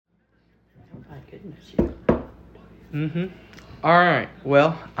My goodness, you. All right.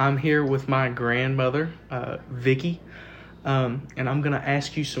 Well, I'm here with my grandmother, Vickie, and I'm going to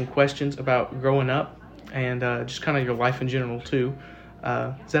ask you some questions about growing up and just kind of your life in general, too.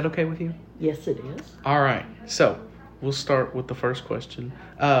 Is that okay with you? Yes, it is. All right. So we'll start with the first question.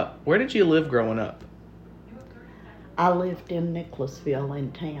 Where did you live growing up? I lived in Nicholasville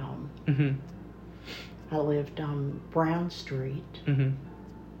in town. Mm-hmm. I lived on Brown Street. Mm-hmm.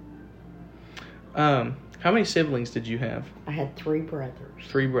 How many siblings did you have? I had 3 brothers.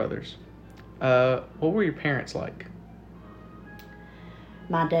 3 brothers. What were your parents like?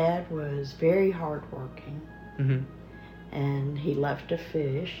 My dad was very hardworking, and he loved to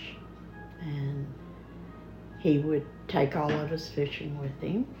fish, and he would take all of us fishing with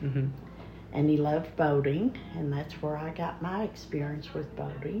him, and he loved boating, and that's where I got my experience with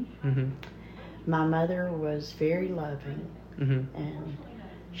boating. My mother was very loving, and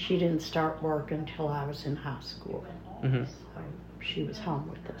she didn't start work until I was in high school, so she was home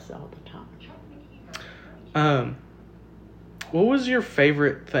with us all the time. What was your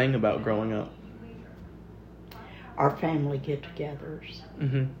favorite thing about growing up? Our family get-togethers.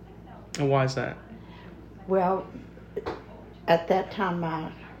 And why is that? Well, at that time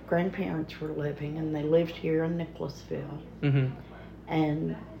my grandparents were living, and they lived here in Nicholasville.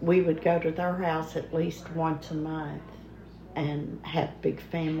 And we would go to their house at least once a month and have big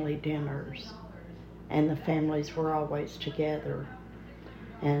family dinners. And the families were always together.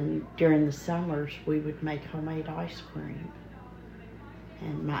 And during the summers, we would make homemade ice cream.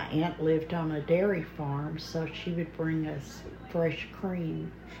 And my aunt lived on a dairy farm, so she would bring us fresh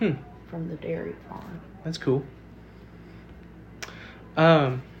cream from the dairy farm. That's cool.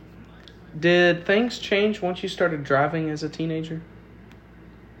 Did things change once you started driving as a teenager?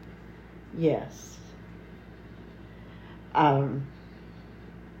 Yes. When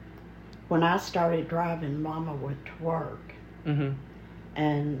I started driving, Mama went to work.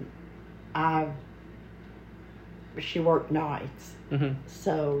 And she worked nights.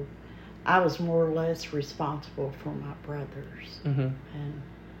 So I was more or less responsible for my brothers. And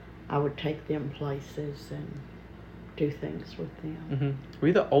I would take them places and do things with them. Were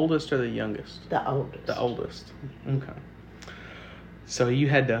you the oldest or the youngest? The oldest. The oldest. Okay. So you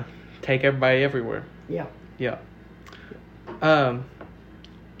had to take everybody everywhere. Yeah. Yeah.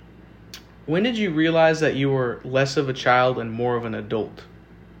 When did you realize that you were less of a child and more of an adult?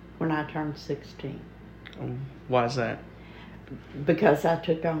 When I turned 16. Why is that? Because I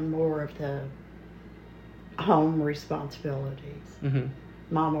took on more of the home responsibilities.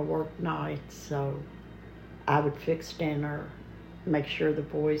 Mama worked nights, so I would fix dinner, make sure the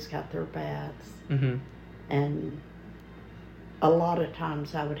boys got their baths, and a lot of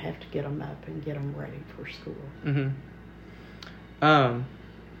times I would have to get them up and get them ready for school.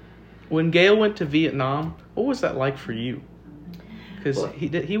 When Gail went to Vietnam, what was that like for you? Because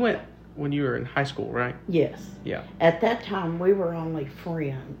he went when you were in high school, right? Yes. Yeah. At that time, we were only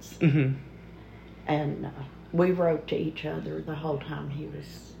friends, and we wrote to each other the whole time he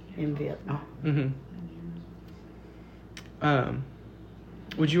was in Vietnam.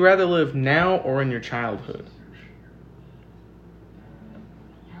 Would you rather live now or in your childhood?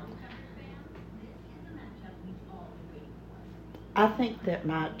 I think that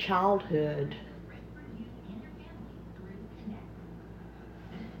my childhood,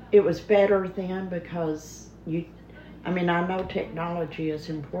 it was better then because I know technology is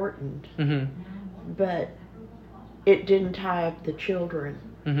important, but it didn't tie up the children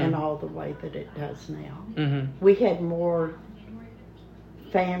in all the way that it does now. We had more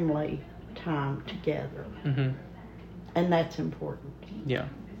family time together, and that's important. Yeah.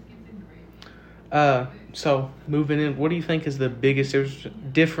 So moving in, what do you think is the biggest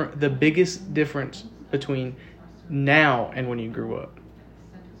difference between now and when you grew up?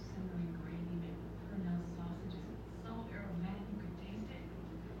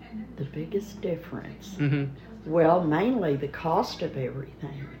 The biggest difference? Well, mainly the cost of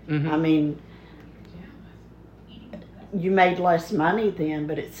everything. I mean, you made less money then,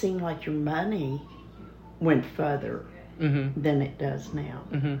 but it seemed like your money went further than it does now.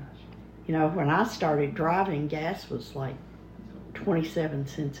 You know, when I started driving, gas was like 27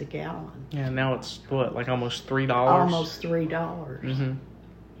 cents a gallon. Yeah, now it's what, like almost $3? Almost $3.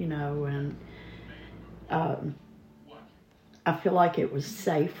 You know, and I feel like it was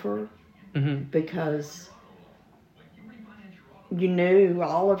safer because you knew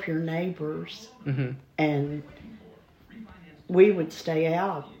all of your neighbors, and we would stay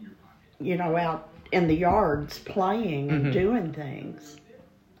out, you know, out in the yards playing and doing things.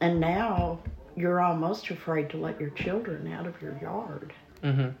 And now you're almost afraid to let your children out of your yard.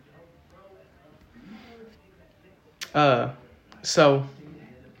 So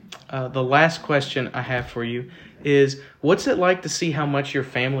the last question I have for you is, what's it like to see how much your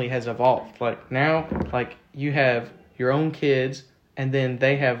family has evolved? Like now, like you have your own kids, and then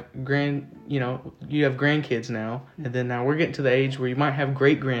they have you have grandkids now, and then now we're getting to the age where you might have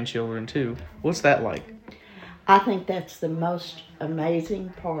great-grandchildren too. What's that like? I think that's the most amazing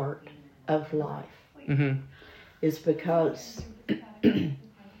part of life, is because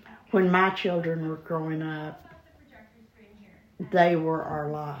when my children were growing up, they were our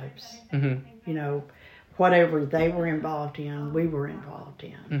lives. You know, whatever they were involved in, we were involved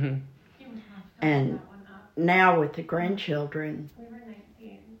in. And now with the grandchildren,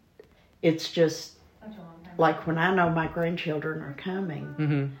 it's just like when I know my grandchildren are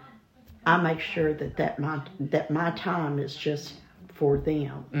coming, I make sure that my time is just for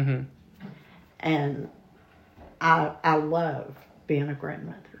them. And I love being a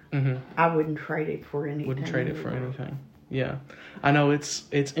grandmother. I wouldn't trade it for anything. Wouldn't trade it for anything. Yeah, I know it's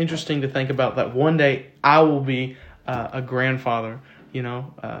interesting to think about that one day I will be a grandfather. You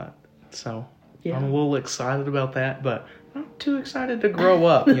know, so yeah. I'm a little excited about that, but not too excited to grow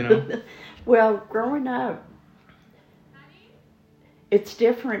up. You know. Well, growing up, it's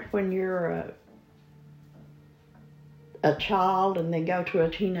different when you're a child and then go to a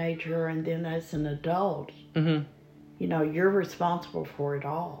teenager, and then as an adult, you know, you're responsible for it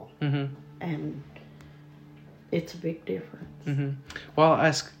all, and it's a big difference. Well, I'll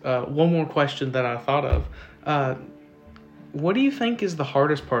ask one more question that I thought of. What do you think is the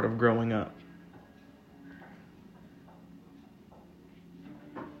hardest part of growing up?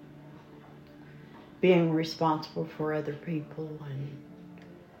 Being responsible for other people and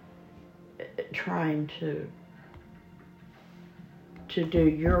trying to do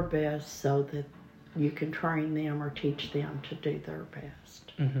your best so that you can train them or teach them to do their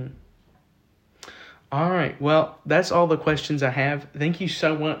best. All right. Well, that's all the questions I have. Thank you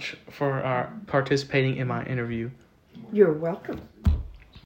so much for participating in my interview. You're welcome.